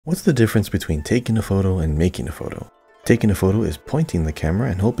What's the difference between taking a photo and making a photo? Taking a photo is pointing the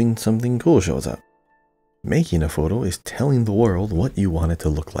camera and hoping something cool shows up. Making a photo is telling the world what you want it to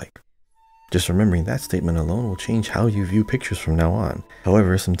look like. Just remembering that statement alone will change how you view pictures from now on.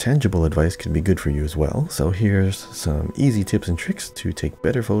 However, some tangible advice can be good for you as well, so here's some easy tips and tricks to take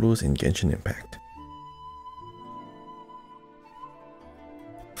better photos in Genshin Impact.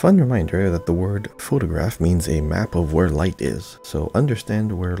 Fun reminder that the word photograph means a map of where light is, so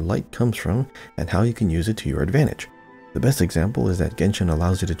understand where light comes from and how you can use it to your advantage. The best example is that Genshin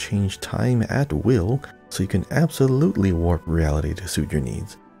allows you to change time at will, so you can absolutely warp reality to suit your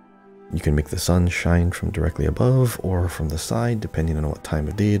needs. You can make the sun shine from directly above or from the side depending on what time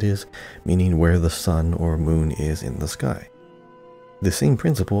of day it is, meaning where the sun or moon is in the sky. The same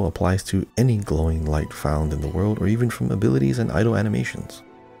principle applies to any glowing light found in the world or even from abilities and idle animations.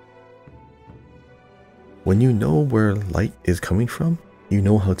 When you know where light is coming from, you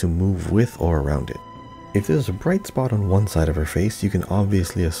know how to move with or around it. If there's a bright spot on one side of her face, you can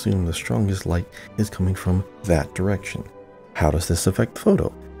obviously assume the strongest light is coming from that direction. How does this affect the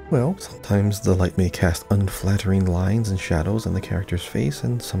photo? Well, sometimes the light may cast unflattering lines and shadows on the character's face,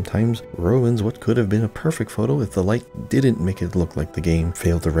 and sometimes ruins what could have been a perfect photo if the light didn't make it look like the game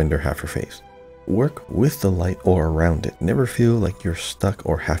failed to render half her face. Work with the light or around it. Never feel like you're stuck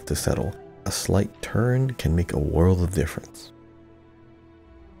or have to settle. A slight turn can make a world of difference.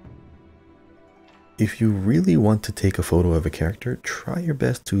 If you really want to take a photo of a character, try your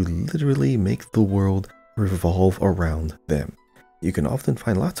best to literally make the world revolve around them. You can often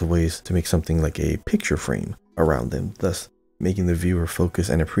find lots of ways to make something like a picture frame around them, thus making the viewer focus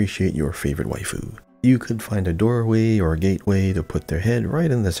and appreciate your favorite waifu. You could find a doorway or a gateway to put their head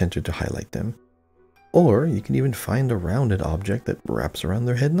right in the center to highlight them. Or you can even find a rounded object that wraps around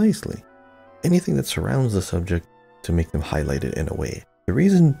their head nicely. Anything that surrounds the subject to make them highlighted in a way. The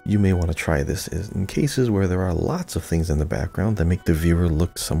reason you may want to try this is in cases where there are lots of things in the background that make the viewer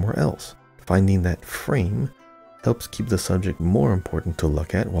look somewhere else. Finding that frame helps keep the subject more important to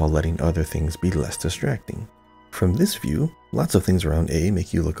look at while letting other things be less distracting. From this view, lots of things around A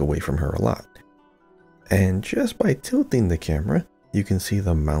make you look away from her a lot. And just by tilting the camera, you can see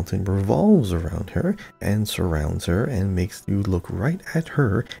the mountain revolves around her and surrounds her and makes you look right at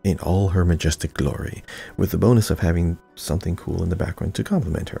her in all her majestic glory, with the bonus of having something cool in the background to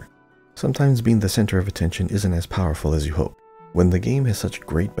complement her. Sometimes being the center of attention isn't as powerful as you hope. When the game has such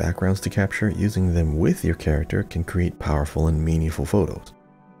great backgrounds to capture, using them with your character can create powerful and meaningful photos.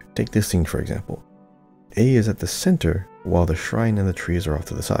 Take this scene for example. A is at the center while the shrine and the trees are off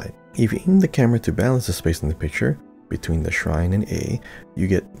to the side. If you aim the camera to balance the space in the picture, between the shrine and A, you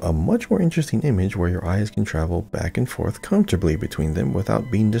get a much more interesting image where your eyes can travel back and forth comfortably between them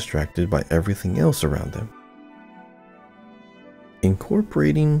without being distracted by everything else around them.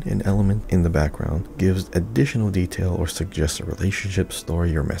 Incorporating an element in the background gives additional detail or suggests a relationship,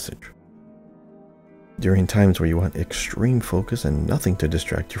 story, or message. During times where you want extreme focus and nothing to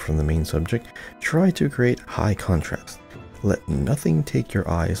distract you from the main subject, try to create high contrast. Let nothing take your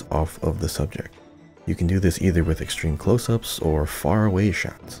eyes off of the subject. You can do this either with extreme close-ups or far-away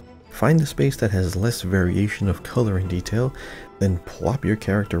shots. Find a space that has less variation of color and detail, then plop your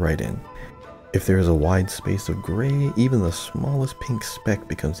character right in. If there is a wide space of gray, even the smallest pink speck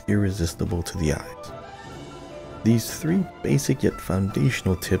becomes irresistible to the eyes. These three basic yet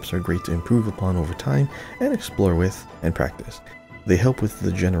foundational tips are great to improve upon over time and explore with and practice. They help with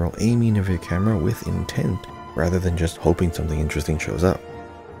the general aiming of your camera with intent, rather than just hoping something interesting shows up.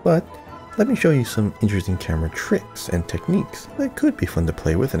 But let me show you some interesting camera tricks and techniques that could be fun to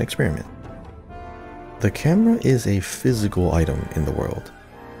play with and experiment. The camera is a physical item in the world.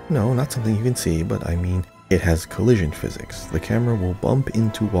 No, not something you can see, but I mean it has collision physics. The camera will bump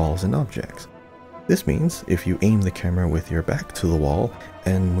into walls and objects. This means if you aim the camera with your back to the wall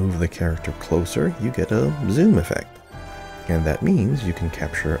and move the character closer, you get a zoom effect. And that means you can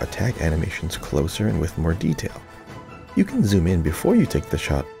capture attack animations closer and with more detail. You can zoom in before you take the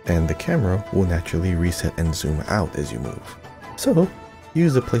shot, and the camera will naturally reset and zoom out as you move. So,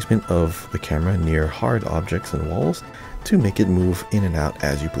 use the placement of the camera near hard objects and walls to make it move in and out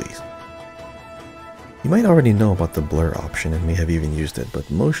as you please. You might already know about the blur option and may have even used it, but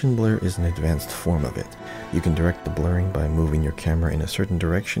motion blur is an advanced form of it. You can direct the blurring by moving your camera in a certain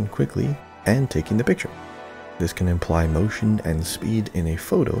direction quickly and taking the picture. This can imply motion and speed in a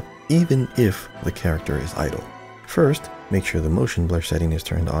photo, even if the character is idle. First, make sure the motion blur setting is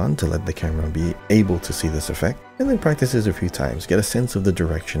turned on to let the camera be able to see this effect, and then practice this a few times. Get a sense of the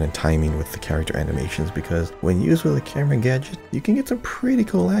direction and timing with the character animations, because when used with a camera gadget, you can get some pretty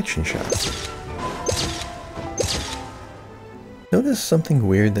cool action shots. Notice Notice something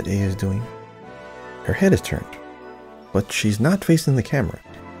weird that A is doing? Her head is turned, but she's not facing the camera.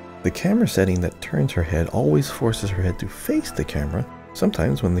 The camera setting that turns her head always forces her head to face the camera.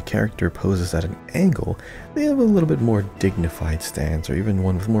 Sometimes when the character poses at an angle, they have a little bit more dignified stance, or even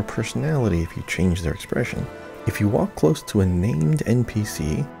one with more personality if you change their expression. If you walk close to a named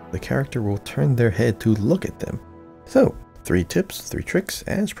NPC, the character will turn their head to look at them. So, 3 tips, 3 tricks,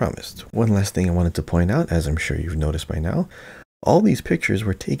 as promised. One last thing I wanted to point out, as I'm sure you've noticed by now, all these pictures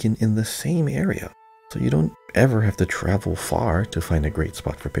were taken in the same area, so you don't ever have to travel far to find a great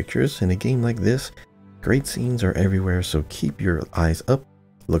spot for pictures. In a game like this, great scenes are everywhere, so keep your eyes up,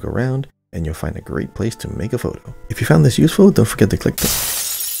 look around, and you'll find a great place to make a photo. If you found this useful, don't forget to click the